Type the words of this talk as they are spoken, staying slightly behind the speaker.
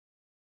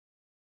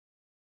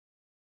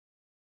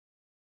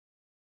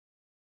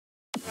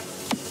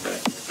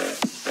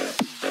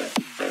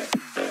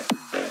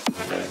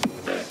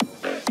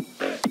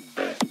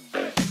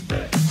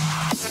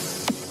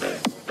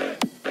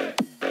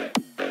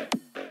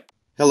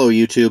Hello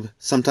YouTube.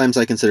 Sometimes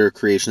I consider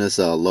creationists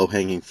a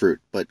low-hanging fruit,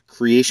 but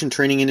Creation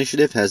Training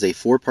Initiative has a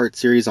 4-part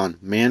series on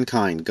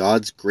mankind,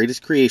 God's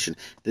greatest creation,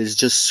 that is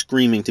just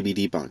screaming to be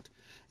debunked.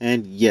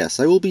 And yes,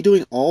 I will be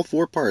doing all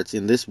 4 parts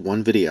in this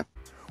one video.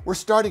 We're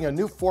starting a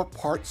new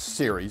 4-part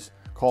series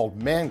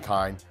called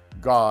Mankind,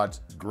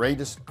 God's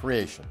Greatest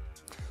Creation.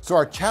 So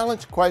our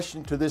challenge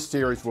question to this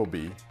series will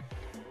be,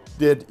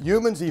 did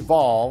humans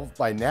evolve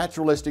by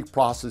naturalistic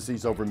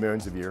processes over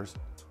millions of years?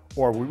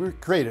 Or were we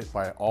created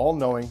by an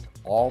all-knowing,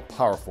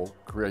 all-powerful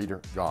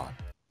Creator God?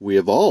 We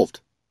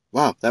evolved.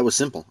 Wow, that was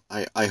simple.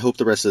 I hope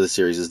the rest of the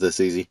series is this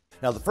easy.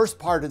 Now the first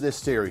part of this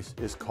series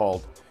is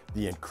called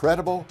The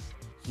Incredible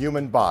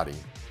Human Body,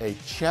 a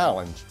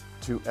Challenge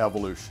to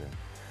Evolution.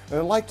 And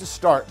I'd like to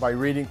start by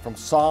reading from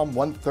Psalm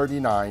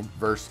 139,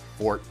 verse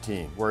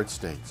 14, where it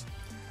states,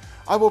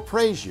 I will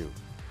praise you,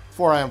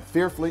 for I am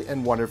fearfully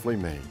and wonderfully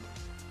made.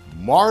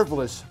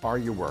 Marvelous are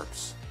your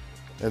works,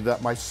 and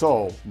that my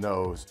soul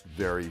knows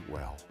very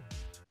well.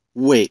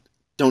 Wait,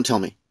 don't tell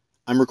me.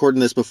 I'm recording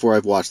this before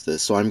I've watched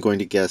this, so I'm going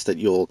to guess that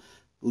you'll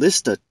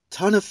list a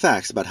ton of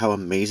facts about how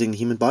amazing the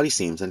human body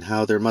seems and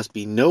how there must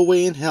be no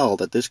way in hell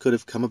that this could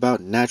have come about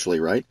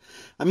naturally, right?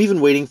 I'm even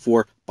waiting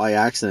for by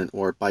accident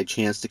or by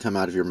chance to come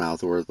out of your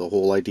mouth, or the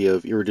whole idea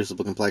of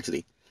irreducible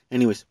complexity.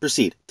 Anyways,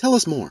 proceed. Tell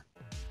us more.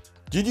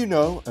 Did you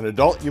know an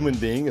adult human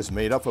being is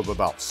made up of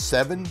about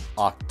 7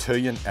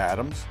 octillion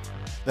atoms?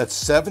 That's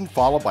 7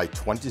 followed by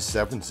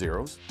 27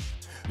 zeros.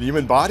 The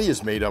human body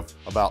is made of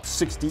about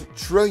 60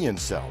 trillion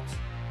cells.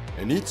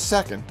 And each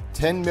second,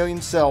 10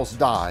 million cells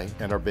die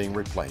and are being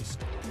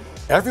replaced.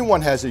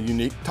 Everyone has a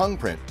unique tongue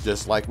print,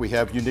 just like we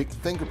have unique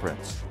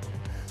fingerprints.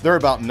 There are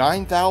about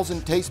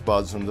 9,000 taste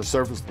buds on the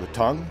surface of the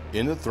tongue,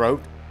 in the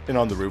throat, and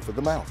on the roof of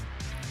the mouth.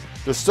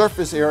 The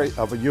surface area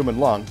of a human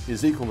lung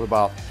is equal to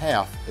about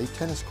half a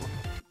tennis court.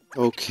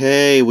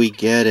 Okay, we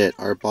get it.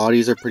 Our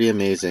bodies are pretty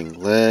amazing.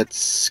 Let's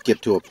skip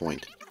to a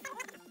point.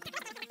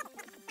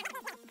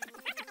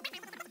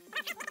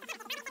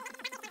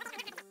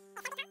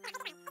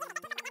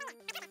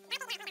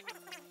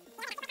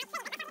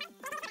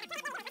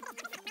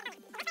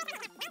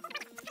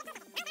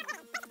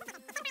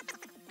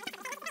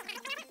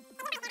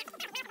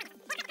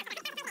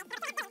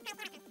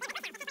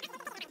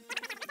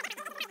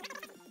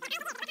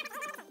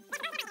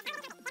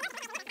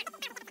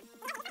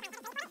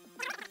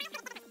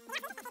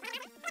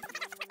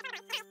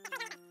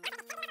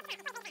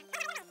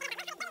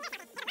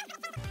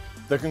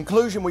 The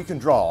conclusion we can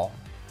draw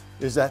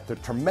is that the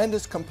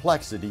tremendous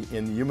complexity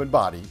in the human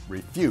body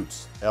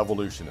refutes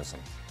evolutionism.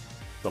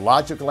 The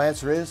logical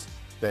answer is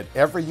that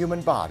every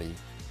human body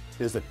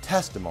is a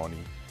testimony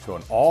to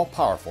an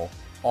all-powerful,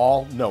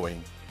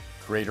 all-knowing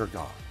Creator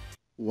God.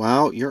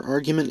 Wow, your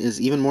argument is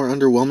even more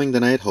underwhelming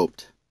than I had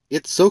hoped.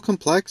 It's so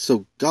complex,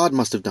 so God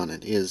must have done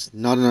it, is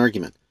not an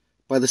argument.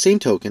 By the same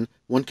token,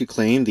 one could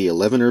claim the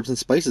 11 herbs and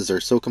spices are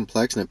so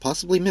complex and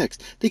impossibly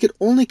mixed, they could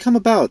only come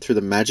about through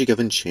the magic of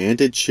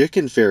enchanted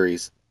chicken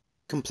fairies.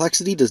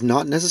 Complexity does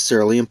not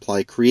necessarily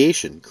imply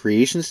creation.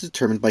 Creation is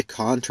determined by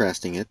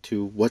contrasting it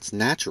to what's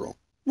natural.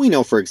 We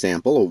know, for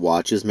example, a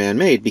watch is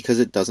man-made because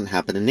it doesn't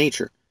happen in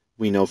nature.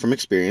 We know from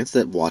experience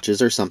that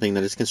watches are something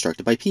that is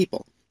constructed by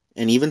people.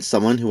 And even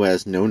someone who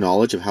has no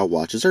knowledge of how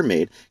watches are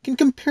made can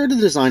compare the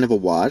design of a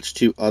watch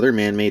to other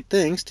man-made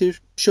things to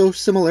show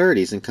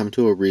similarities and come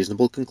to a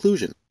reasonable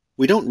conclusion.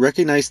 We don't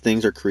recognize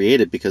things are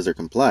created because they're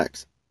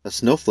complex. A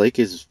snowflake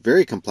is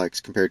very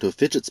complex compared to a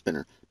fidget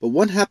spinner, but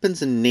one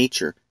happens in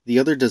nature, the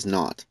other does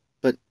not.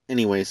 But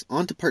anyways,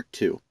 on to part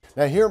 2.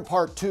 Now here in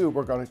part 2,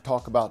 we're going to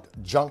talk about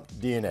junk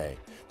DNA.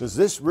 Does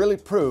this really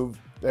prove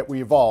that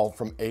we evolved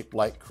from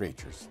ape-like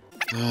creatures?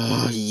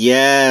 Oh,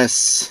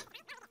 yes!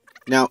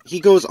 Now, he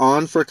goes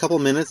on for a couple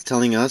minutes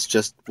telling us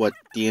just what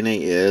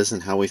DNA is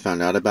and how we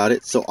found out about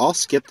it, so I'll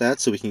skip that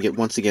so we can get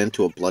once again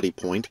to a bloody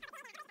point.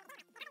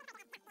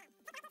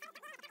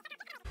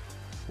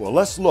 Well,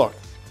 let's look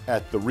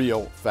at the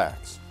real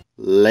facts.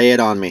 Lay it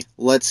on me.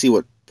 Let's see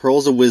what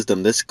pearls of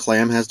wisdom this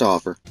clam has to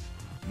offer.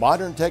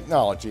 Modern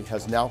technology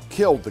has now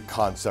killed the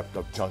concept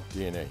of junk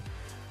DNA.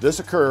 This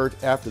occurred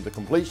after the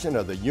completion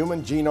of the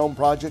Human Genome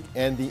Project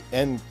and the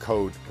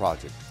ENCODE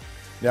project.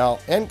 Now,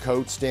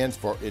 ENCODE stands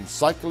for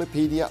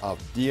Encyclopedia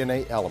of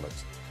DNA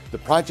Elements. The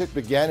project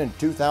began in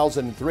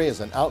 2003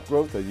 as an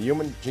outgrowth of the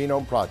Human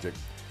Genome Project,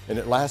 and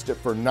it lasted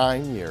for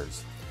 9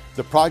 years.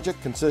 The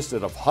project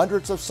consisted of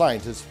hundreds of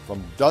scientists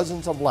from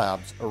dozens of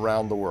labs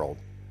around the world.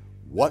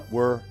 What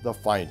were the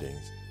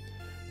findings?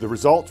 The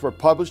results were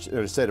published in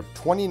a set of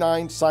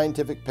 29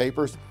 scientific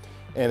papers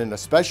and in a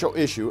special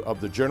issue of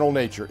the journal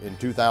Nature in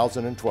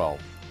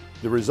 2012.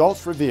 The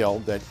results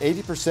revealed that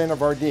 80%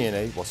 of our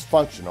DNA was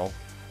functional,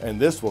 and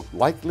this will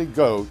likely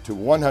go to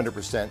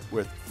 100%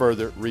 with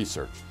further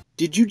research.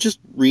 Did you just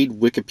read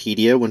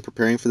Wikipedia when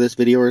preparing for this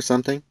video or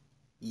something?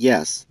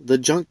 Yes, the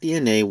junk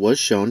DNA was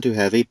shown to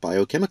have a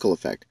biochemical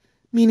effect,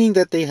 meaning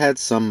that they had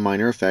some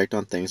minor effect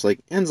on things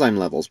like enzyme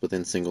levels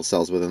within single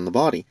cells within the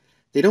body.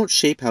 They don't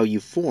shape how you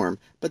form,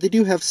 but they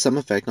do have some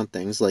effect on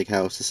things like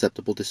how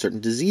susceptible to certain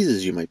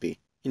diseases you might be.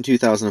 In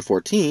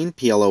 2014,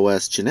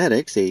 PLOS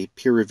Genetics, a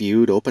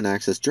peer-reviewed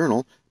open-access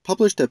journal,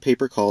 published a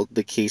paper called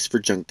The Case for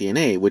Junk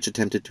DNA, which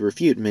attempted to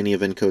refute many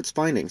of ENCODE's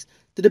findings.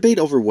 The debate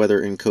over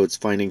whether ENCODE's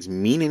findings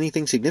mean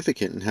anything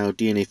significant in how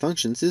DNA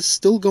functions is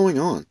still going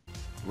on.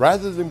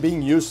 Rather than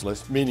being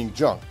useless, meaning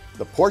junk,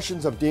 the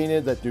portions of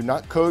DNA that do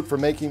not code for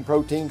making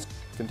proteins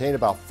contain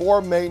about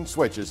 4 main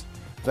switches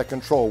that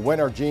control when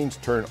our genes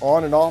turn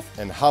on and off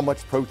and how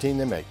much protein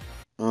they make.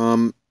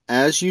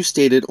 As you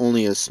stated,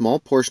 only a small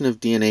portion of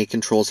DNA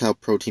controls how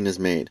protein is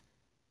made.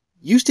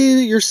 You stated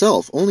it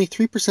yourself, only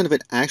 3% of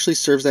it actually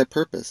serves that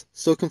purpose,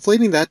 so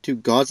conflating that to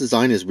God's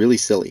design is really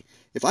silly.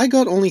 If I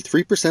got only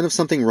 3% of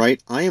something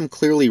right, I am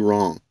clearly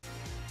wrong.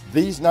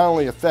 These not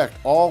only affect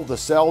all the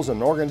cells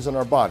and organs in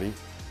our body,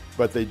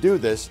 but they do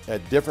this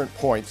at different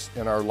points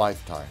in our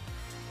lifetime.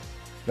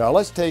 Now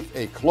let's take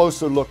a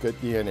closer look at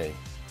DNA,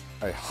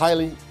 a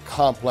highly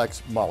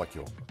complex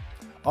molecule.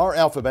 Our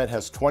alphabet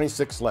has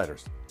 26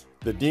 letters.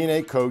 The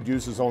DNA code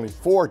uses only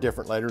 4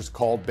 different letters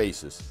called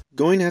bases.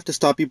 Going to have to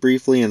stop you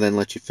briefly and then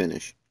let you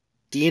finish.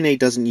 DNA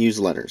doesn't use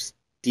letters.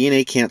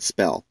 DNA can't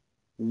spell.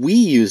 We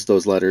use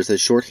those letters as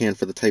shorthand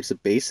for the types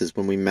of bases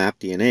when we map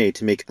DNA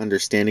to make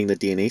understanding the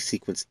DNA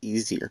sequence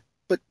easier.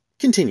 But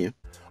continue.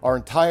 Our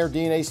entire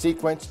DNA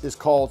sequence is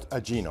called a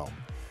genome.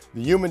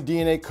 The human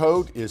DNA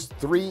code is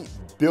 3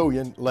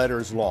 billion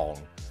letters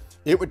long.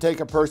 It would take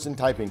a person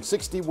typing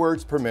 60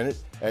 words per minute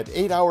at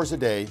 8 hours a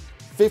day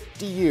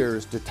 50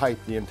 years to type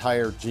the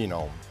entire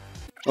genome.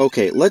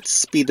 Okay, let's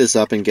speed this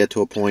up and get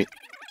to a point.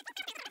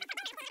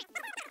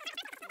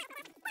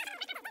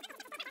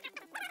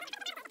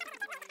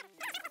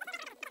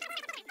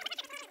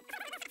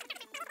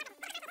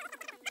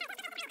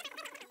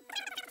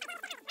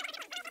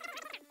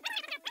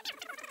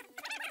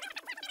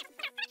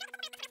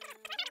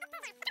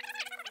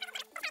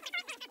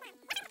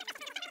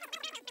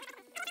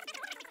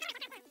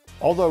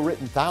 Although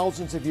written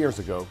thousands of years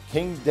ago,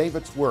 King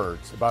David's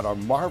words about our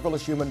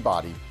marvelous human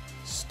body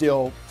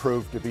still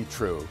prove to be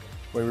true.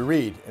 When we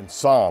read in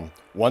Psalm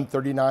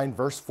 139,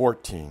 verse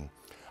 14,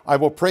 "I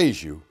will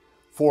praise you,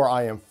 for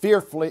I am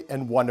fearfully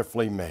and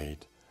wonderfully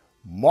made.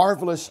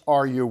 Marvelous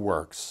are your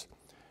works,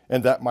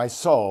 and that my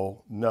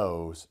soul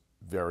knows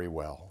very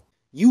well."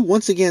 You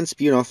once again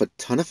spewed off a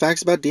ton of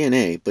facts about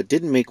DNA, but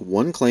didn't make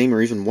one claim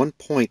or even one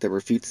point that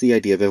refutes the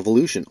idea of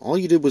evolution. All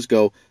you did was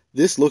go,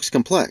 "This looks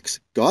complex.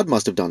 God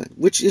must have done it,"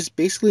 which is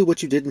basically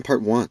what you did in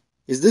part 1.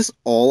 Is this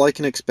all I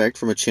can expect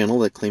from a channel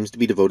that claims to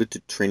be devoted to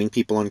training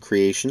people on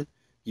creation?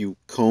 You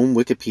comb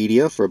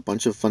Wikipedia for a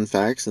bunch of fun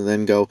facts and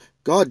then go,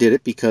 "God did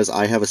it because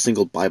I have a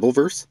single Bible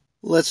verse"?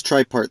 Let's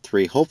try part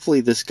 3. Hopefully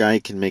this guy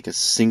can make a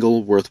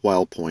single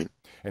worthwhile point.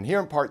 And here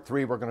in part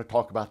 3, we're going to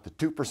talk about the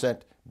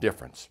 2%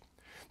 difference.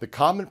 The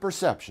common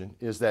perception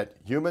is that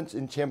humans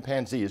and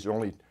chimpanzees are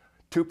only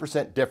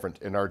 2% different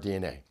in our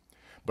DNA.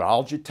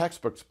 Biology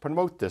textbooks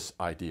promote this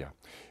idea.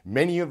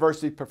 Many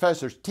university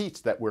professors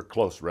teach that we're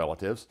close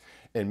relatives,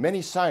 and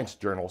many science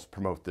journals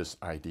promote this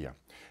idea.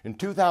 In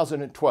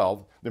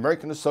 2012, the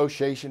American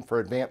Association for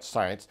Advanced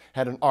Science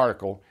had an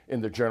article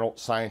in the journal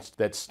Science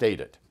that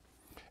stated,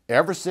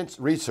 "Ever since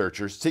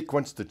researchers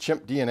sequenced the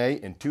chimp DNA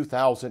in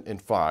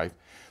 2005,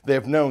 they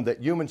have known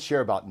that humans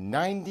share about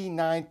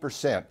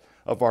 99%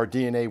 of our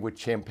DNA with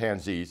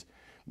chimpanzees,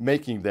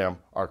 making them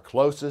our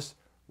closest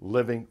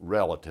living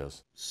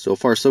relatives." So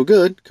far so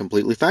good,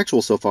 completely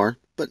factual so far,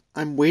 but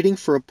I'm waiting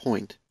for a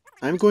point.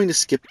 I'm going to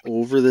skip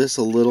over this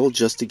a little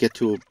just to get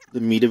to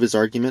the meat of his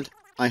argument.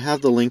 I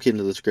have the link in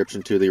the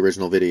description to the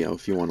original video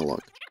if you want to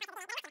look.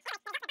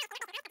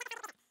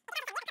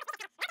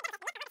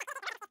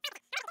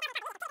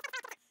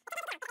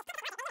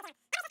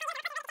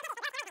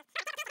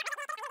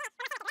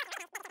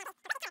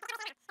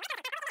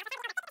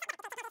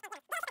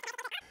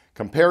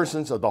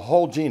 Comparisons of the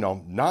whole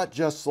genome, not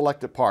just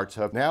selected parts,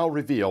 have now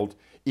revealed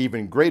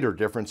even greater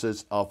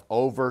differences of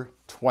over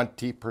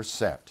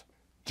 20%.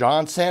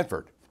 John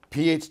Sanford,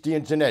 PhD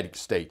in genetics,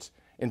 states,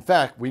 "In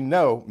fact, we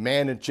know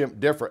man and chimp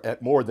differ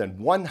at more than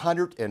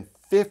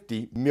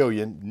 150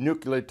 million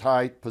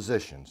nucleotide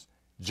positions."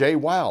 Jay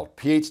Wild,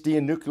 PhD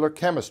in nuclear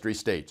chemistry,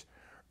 states,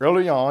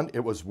 "Early on,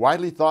 it was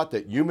widely thought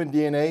that human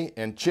DNA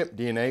and chimp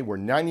DNA were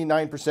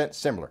 99%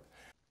 similar.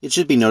 It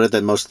should be noted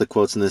that most of the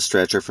quotes in this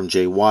stretch are from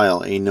Jay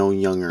Weil, a known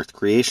young Earth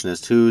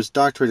creationist whose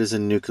doctorate is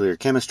in nuclear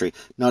chemistry,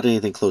 not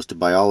anything close to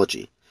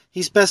biology.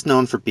 He's best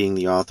known for being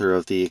the author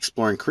of the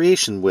Exploring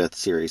Creation With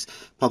series,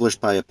 published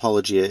by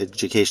Apologia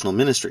Educational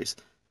Ministries.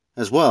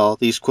 As well,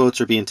 these quotes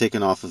are being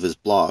taken off of his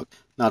blog,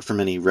 not from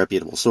any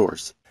reputable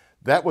source.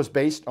 That was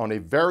based on a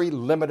very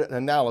limited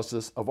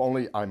analysis of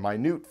only a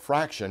minute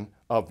fraction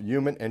of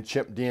human and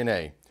chimp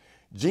DNA.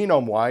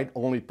 Genome-wide,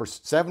 only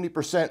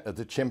 70% of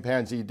the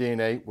chimpanzee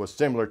DNA was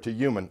similar to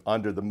human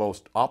under the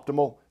most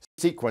optimal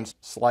sequence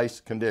slice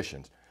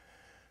conditions.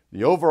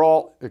 The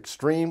overall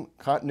extreme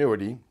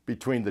continuity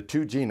between the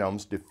two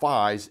genomes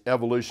defies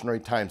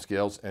evolutionary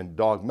timescales and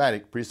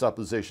dogmatic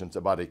presuppositions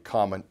about a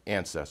common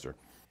ancestor.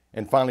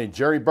 And finally,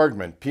 Jerry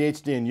Bergman,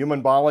 PhD in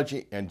human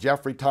biology, and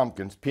Jeffrey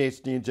Tompkins,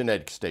 PhD in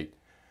genetics, state,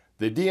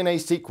 The DNA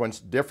sequence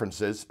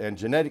differences and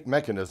genetic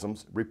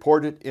mechanisms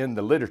reported in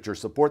the literature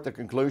support the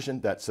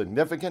conclusion that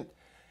significant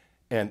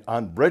and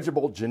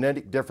unbridgeable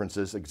genetic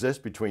differences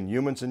exist between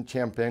humans and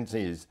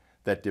chimpanzees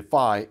that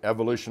defy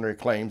evolutionary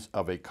claims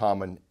of a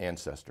common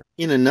ancestor.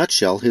 In a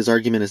nutshell, his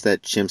argument is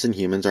that chimps and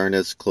humans aren't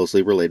as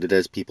closely related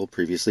as people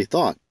previously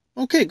thought.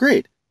 Okay,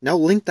 great. Now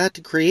link that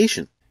to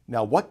creation.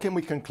 Now, what can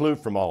we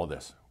conclude from all of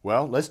this?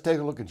 Well, let's take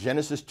a look at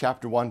Genesis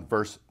chapter 1,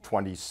 verse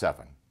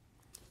 27.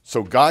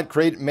 So God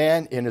created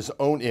man in his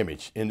own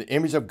image. In the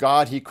image of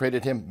God, he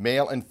created him,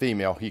 male and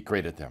female, he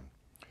created them.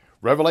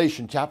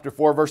 Revelation chapter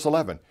 4, verse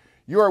 11.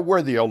 You are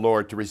worthy, O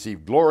Lord, to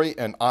receive glory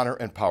and honor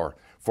and power,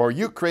 for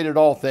you created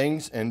all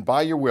things, and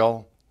by your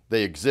will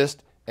they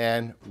exist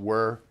and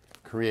were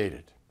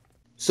created.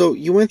 So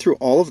you went through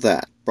all of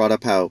that, brought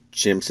up how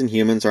chimps and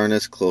humans aren't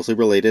as closely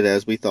related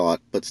as we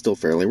thought, but still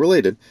fairly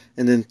related,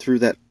 and then threw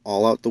that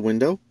all out the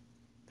window?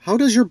 How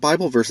does your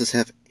Bible verses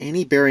have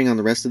any bearing on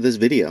the rest of this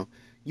video?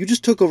 You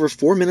just took over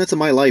 4 minutes of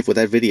my life with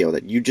that video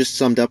that you just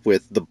summed up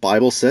with, the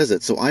Bible says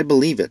it, so I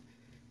believe it.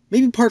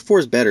 Maybe part 4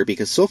 is better,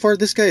 because so far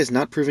this guy is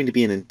not proving to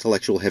be an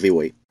intellectual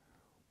heavyweight.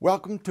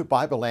 Welcome to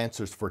Bible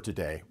Answers for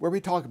Today, where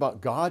we talk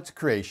about God's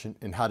creation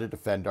and how to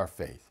defend our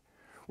faith.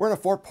 We're in a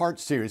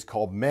 4-part series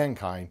called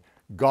Mankind,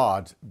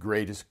 God's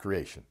Greatest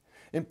Creation.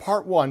 In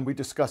part 1, we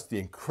discussed the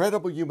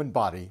incredible human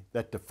body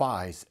that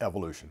defies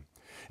evolution.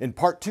 In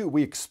part 2,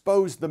 we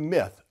exposed the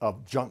myth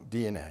of junk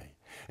DNA.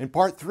 In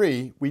part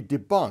 3, we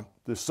debunked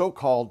the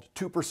so-called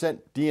 2%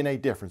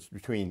 DNA difference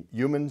between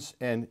humans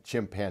and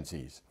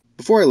chimpanzees.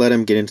 Before I let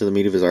him get into the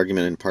meat of his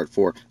argument in part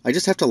 4, I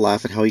just have to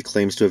laugh at how he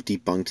claims to have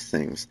debunked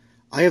things.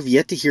 I have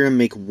yet to hear him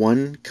make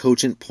one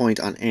cogent point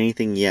on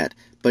anything yet,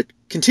 but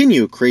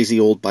continue, crazy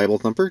old Bible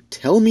thumper,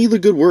 tell me the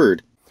good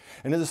word.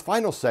 And in this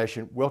final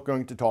session, we're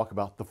going to talk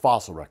about the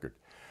fossil record.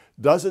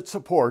 Does it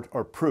support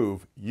or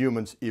prove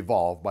humans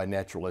evolved by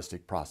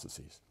naturalistic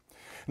processes?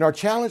 And our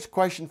challenge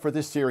question for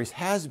this series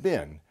has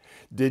been,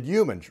 did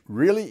humans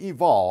really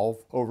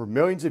evolve over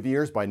millions of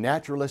years by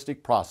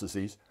naturalistic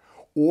processes,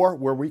 or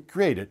were we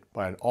created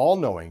by an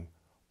all-knowing,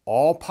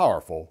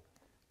 all-powerful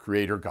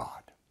Creator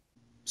God?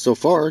 So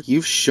far,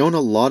 you've shown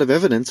a lot of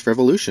evidence for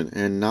evolution,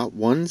 and not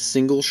one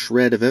single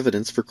shred of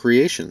evidence for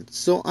creation,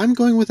 so I'm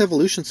going with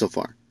evolution so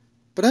far.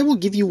 But I will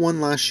give you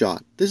one last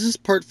shot. This is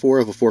part 4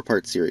 of a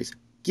 4-part series.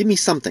 Give me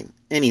something,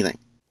 anything.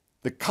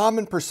 The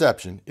common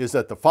perception is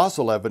that the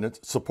fossil evidence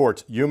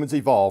supports humans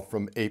evolved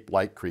from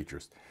ape-like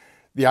creatures.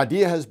 The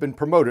idea has been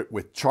promoted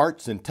with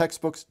charts and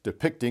textbooks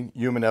depicting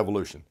human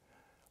evolution.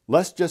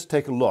 Let's just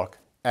take a look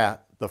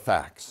at the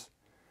facts.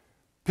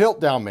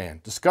 Piltdown Man,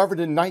 discovered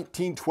in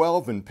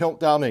 1912 in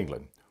Piltdown,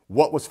 England.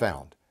 What was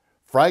found?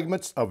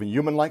 Fragments of a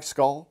human-like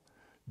skull,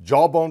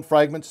 jawbone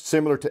fragments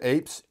similar to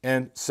apes,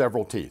 and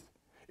several teeth.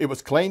 It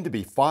was claimed to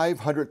be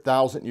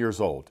 500,000 years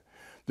old.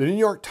 The New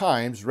York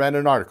Times ran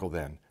an article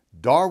then,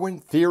 Darwin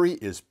theory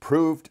is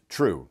proved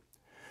true.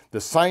 The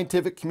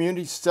scientific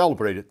community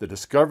celebrated the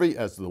discovery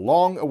as the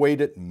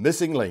long-awaited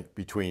missing link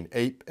between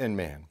ape and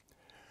man.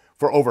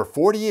 For over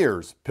 40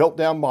 years,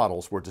 Piltdown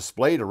models were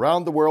displayed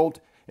around the world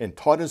and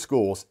taught in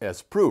schools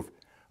as proof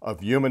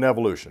of human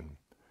evolution.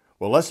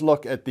 Well, let's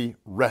look at the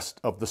rest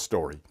of the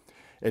story.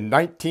 In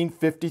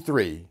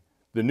 1953,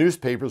 the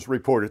newspapers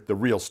reported the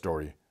real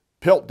story.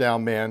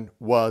 Piltdown Man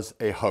was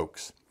a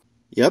hoax.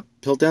 Yep,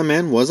 Piltdown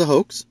Man was a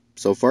hoax.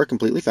 So far,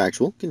 completely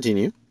factual.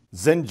 Continue.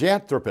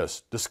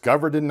 Zinjanthropus,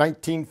 discovered in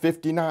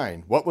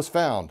 1959. What was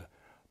found?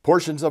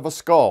 Portions of a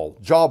skull,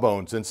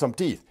 jawbones, and some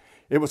teeth.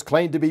 It was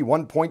claimed to be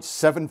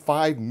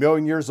 1.75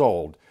 million years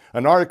old.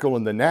 An article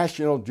in the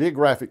National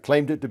Geographic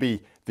claimed it to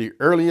be the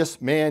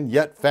earliest man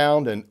yet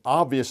found and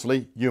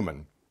obviously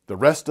human. The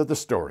rest of the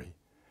story.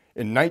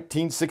 In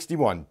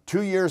 1961,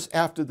 2 years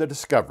after the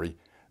discovery,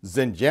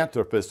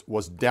 Zinjanthropus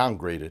was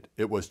downgraded.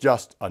 It was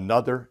just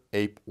another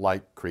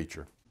ape-like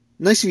creature.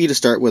 Nice of you to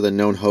start with a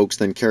known hoax,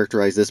 then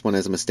characterize this one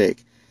as a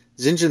mistake.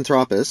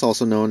 Zinjanthropus,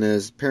 also known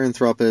as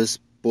Paranthropus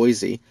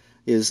boisei,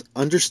 is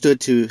understood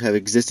to have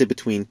existed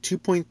between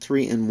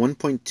 2.3 and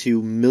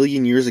 1.2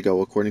 million years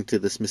ago, according to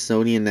the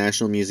Smithsonian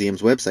National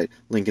Museum's website,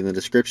 link in the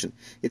description.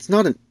 It's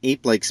not an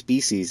ape-like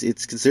species,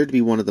 it's considered to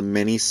be one of the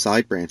many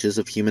side branches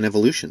of human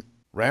evolution.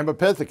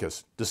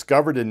 Ramapithecus,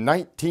 discovered in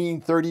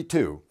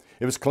 1932.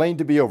 It was claimed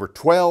to be over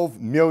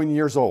 12 million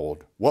years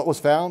old. What was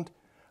found?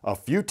 A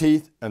few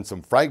teeth and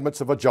some fragments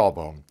of a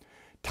jawbone.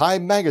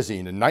 Time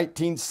magazine in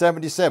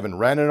 1977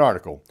 ran an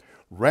article,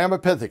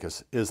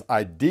 Ramapithecus is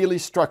ideally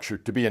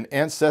structured to be an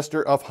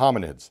ancestor of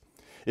hominids.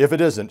 If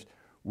it isn't,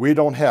 we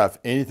don't have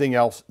anything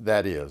else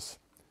that is.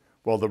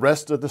 Well, the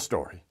rest of the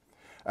story.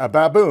 A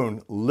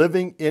baboon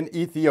living in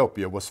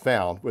Ethiopia was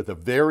found with a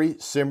very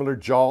similar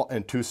jaw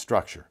and tooth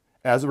structure.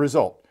 As a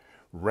result,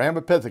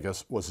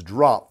 Ramapithecus was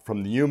dropped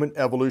from the human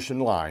evolution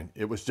line.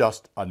 It was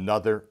just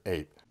another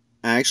ape.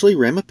 Actually,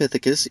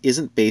 Ramapithecus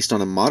isn't based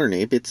on a modern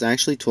ape, it's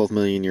actually 12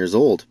 million years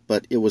old,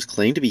 but it was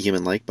claimed to be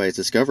human-like by its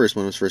discoverers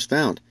when it was first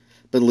found.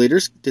 But later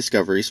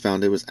discoveries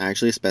found it was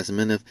actually a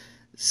specimen of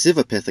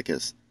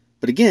Sivapithecus.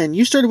 But again,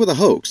 you started with a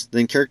hoax,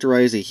 then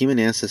characterized a human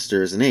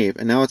ancestor as an ape,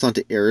 and now it's on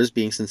to errors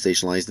being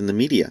sensationalized in the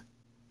media.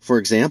 For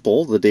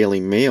example, the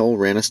Daily Mail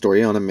ran a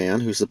story on a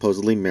man who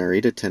supposedly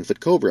married a 10-foot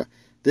cobra.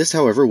 This,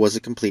 however, was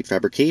a complete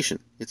fabrication.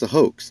 It's a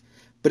hoax.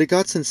 But it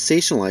got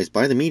sensationalized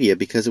by the media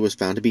because it was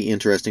found to be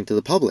interesting to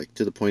the public,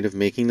 to the point of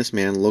making this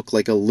man look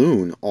like a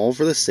loon, all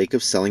for the sake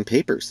of selling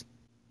papers.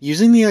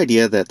 Using the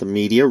idea that the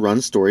media run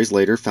stories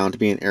later found to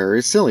be an error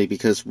is silly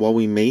because while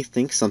we may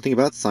think something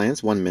about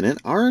science one minute,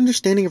 our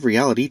understanding of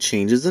reality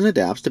changes and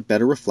adapts to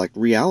better reflect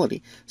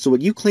reality. So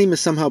what you claim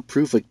is somehow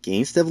proof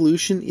against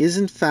evolution is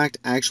in fact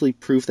actually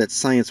proof that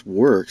science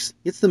works.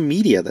 It's the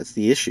media that's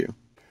the issue.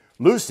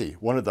 Lucy,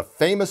 one of the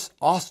famous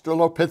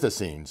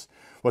Australopithecines,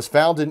 was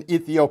found in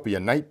Ethiopia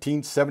in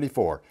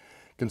 1974,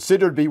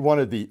 considered to be one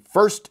of the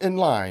first in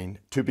line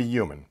to be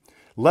human.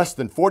 Less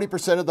than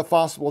 40% of the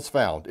fossils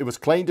found. It was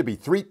claimed to be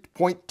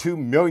 3.2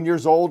 million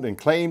years old and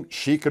claimed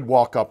she could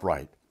walk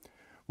upright.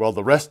 Well,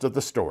 the rest of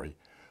the story.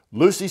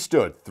 Lucy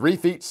stood 3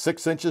 feet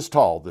 6 inches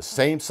tall, the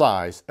same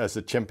size as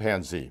a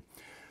chimpanzee.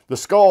 The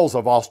skulls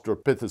of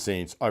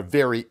Australopithecines are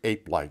very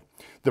ape-like.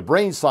 The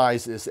brain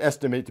size is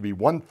estimated to be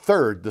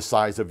 1/3 the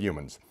size of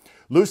humans.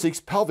 Lucy's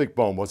pelvic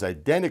bone was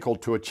identical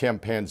to a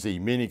chimpanzee,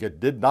 meaning it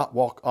did not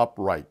walk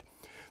upright.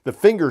 The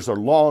fingers are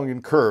long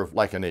and curved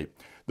like an ape.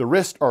 The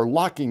wrists are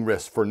locking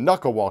wrists for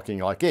knuckle walking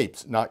like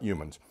apes, not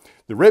humans.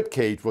 The rib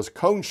cage was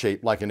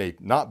cone-shaped like an ape,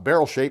 not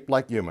barrel-shaped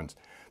like humans.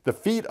 The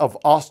feet of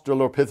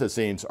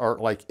Australopithecines are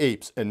like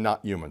apes and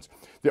not humans.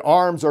 The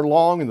arms are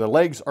long and the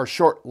legs are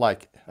short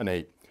like an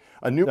ape.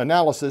 A new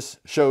analysis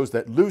shows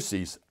that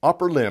Lucy's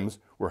upper limbs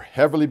were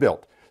heavily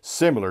built,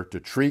 similar to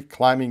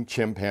tree-climbing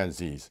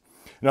chimpanzees.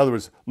 In other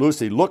words,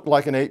 Lucy looked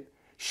like an ape,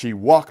 she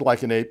walked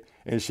like an ape,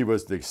 and she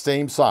was the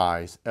same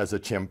size as a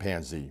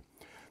chimpanzee.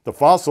 The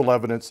fossil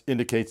evidence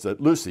indicates that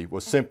Lucy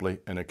was simply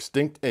an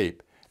extinct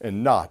ape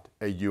and not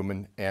a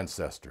human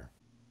ancestor.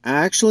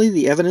 Actually,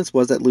 the evidence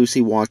was that Lucy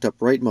walked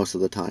upright most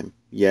of the time.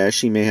 Yes,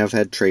 she may have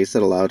had traits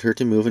that allowed her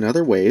to move in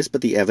other ways,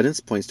 but the evidence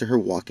points to her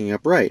walking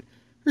upright.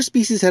 Her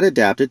species had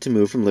adapted to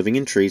move from living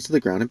in trees to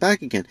the ground and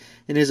back again,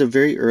 and is a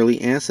very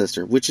early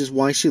ancestor, which is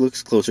why she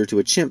looks closer to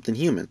a chimp than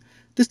human.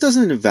 This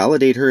doesn't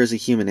invalidate her as a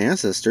human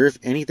ancestor. If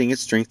anything, it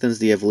strengthens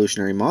the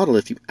evolutionary model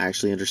if you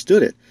actually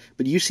understood it.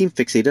 But you seem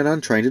fixated on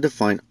trying to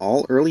define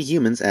all early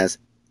humans as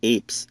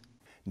apes.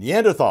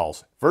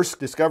 Neanderthals, first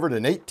discovered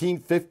in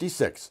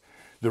 1856.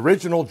 The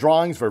original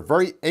drawings were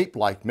very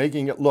ape-like,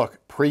 making it look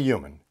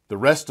pre-human. The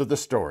rest of the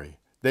story.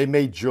 They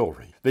made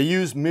jewelry. They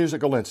used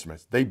musical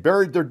instruments. They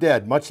buried their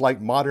dead, much like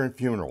modern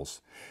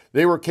funerals.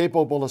 They were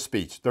capable of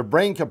speech. Their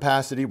brain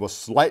capacity was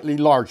slightly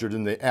larger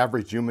than the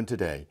average human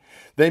today.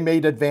 They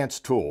made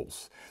advanced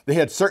tools. They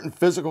had certain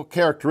physical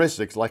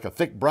characteristics like a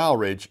thick brow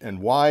ridge and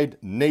wide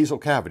nasal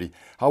cavity.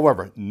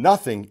 However,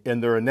 nothing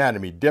in their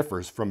anatomy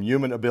differs from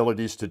human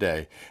abilities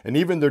today, and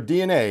even their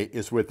DNA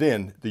is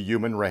within the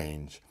human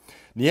range.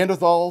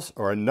 Neanderthals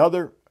are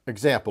another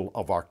example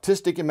of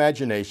artistic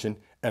imagination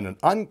and an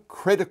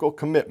uncritical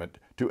commitment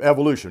to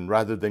evolution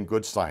rather than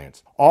good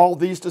science. All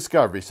these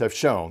discoveries have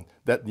shown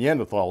that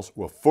Neanderthals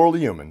were fully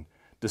human,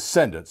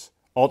 descendants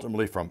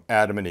ultimately from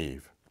Adam and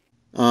Eve.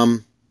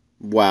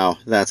 Wow,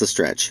 that's a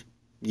stretch.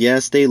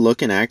 Yes, they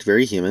look and act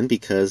very human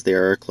because they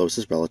are our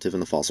closest relative in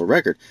the fossil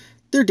record.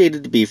 They're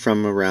dated to be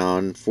from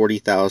around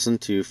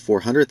 40,000 to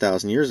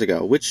 400,000 years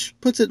ago, which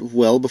puts it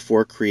well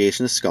before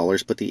creationist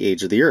scholars put the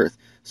age of the Earth.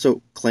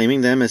 So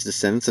claiming them as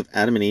descendants of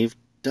Adam and Eve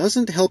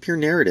doesn't help your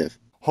narrative.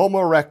 Homo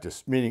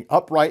erectus, meaning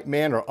upright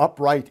man or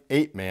upright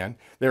ape man,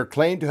 they are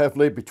claimed to have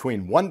lived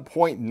between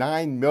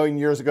 1.9 million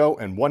years ago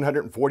and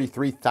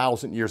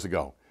 143,000 years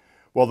ago.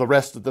 Well, the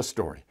rest of the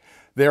story.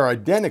 They are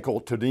identical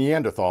to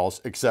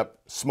Neanderthals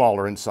except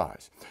smaller in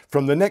size.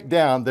 From the neck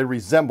down, they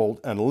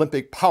resembled an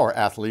Olympic power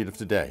athlete of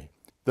today.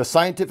 The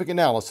scientific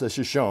analysis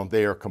has shown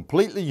they are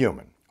completely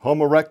human.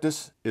 Homo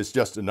erectus is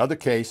just another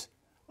case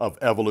of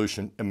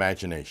evolution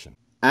imagination.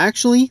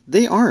 Actually,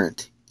 they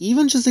aren't.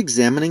 Even just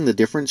examining the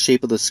different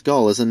shape of the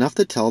skull is enough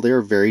to tell they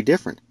are very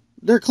different.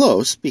 They're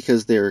close,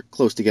 because they're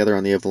close together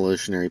on the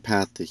evolutionary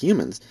path to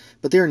humans,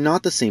 but they are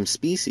not the same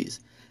species.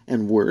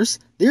 And worse,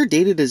 they are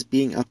dated as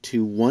being up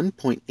to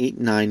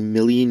 1.89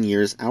 million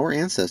years our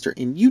ancestor,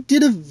 and you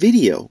did a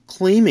video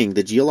claiming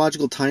the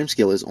geological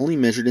timescale is only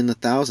measured in the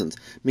thousands,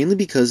 mainly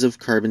because of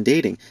carbon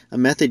dating, a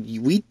method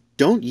we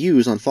don't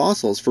use on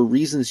fossils for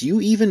reasons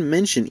you even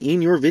mention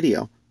in your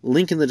video.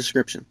 Link in the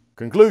description.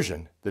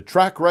 Conclusion: the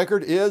track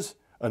record is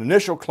an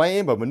initial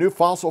claim of a new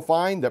fossil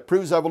find that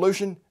proves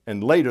evolution,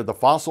 and later the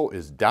fossil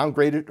is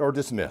downgraded or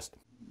dismissed.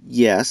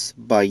 Yes,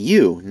 by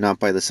you, not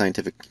by the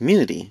scientific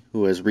community,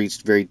 who has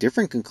reached very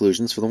different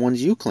conclusions for the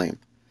ones you claim.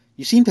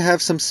 You seem to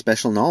have some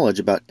special knowledge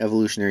about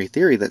evolutionary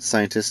theory that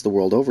scientists the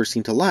world over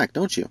seem to lack,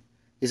 don't you?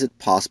 Is it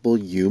possible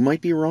you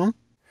might be wrong?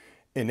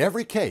 In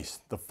every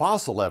case, the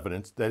fossil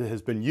evidence that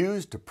has been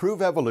used to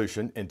prove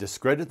evolution and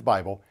discredit the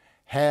Bible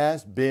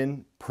has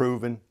been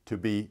proven to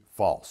be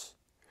false.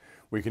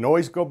 We can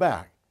always go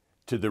back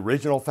to the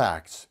original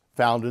facts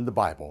found in the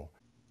Bible.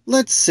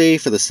 Let's say,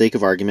 for the sake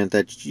of argument,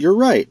 that you're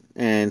right,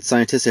 and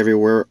scientists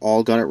everywhere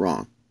all got it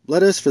wrong.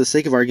 Let us, for the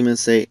sake of argument,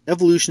 say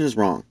evolution is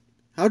wrong.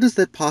 How does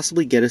that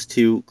possibly get us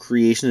to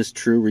creation is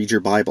true, read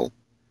your Bible?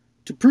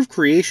 To prove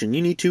creation,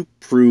 you need to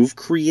prove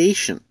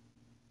creation.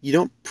 You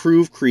don't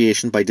prove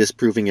creation by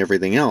disproving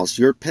everything else.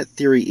 Your pet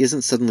theory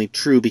isn't suddenly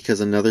true because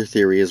another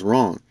theory is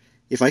wrong.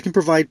 If I can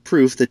provide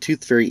proof that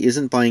Tooth Fairy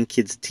isn't buying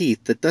kids'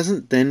 teeth, that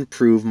doesn't then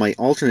prove my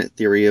alternate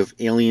theory of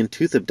alien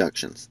tooth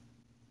abductions.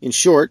 In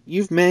short,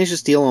 you've managed to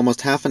steal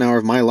almost half an hour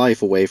of my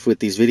life away with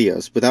these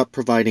videos without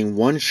providing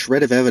one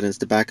shred of evidence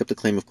to back up the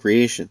claim of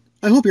creation.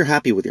 I hope you're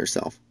happy with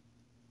yourself.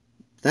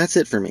 That's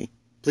it for me.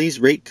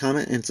 Please rate,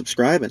 comment, and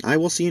subscribe, and I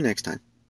will see you next time.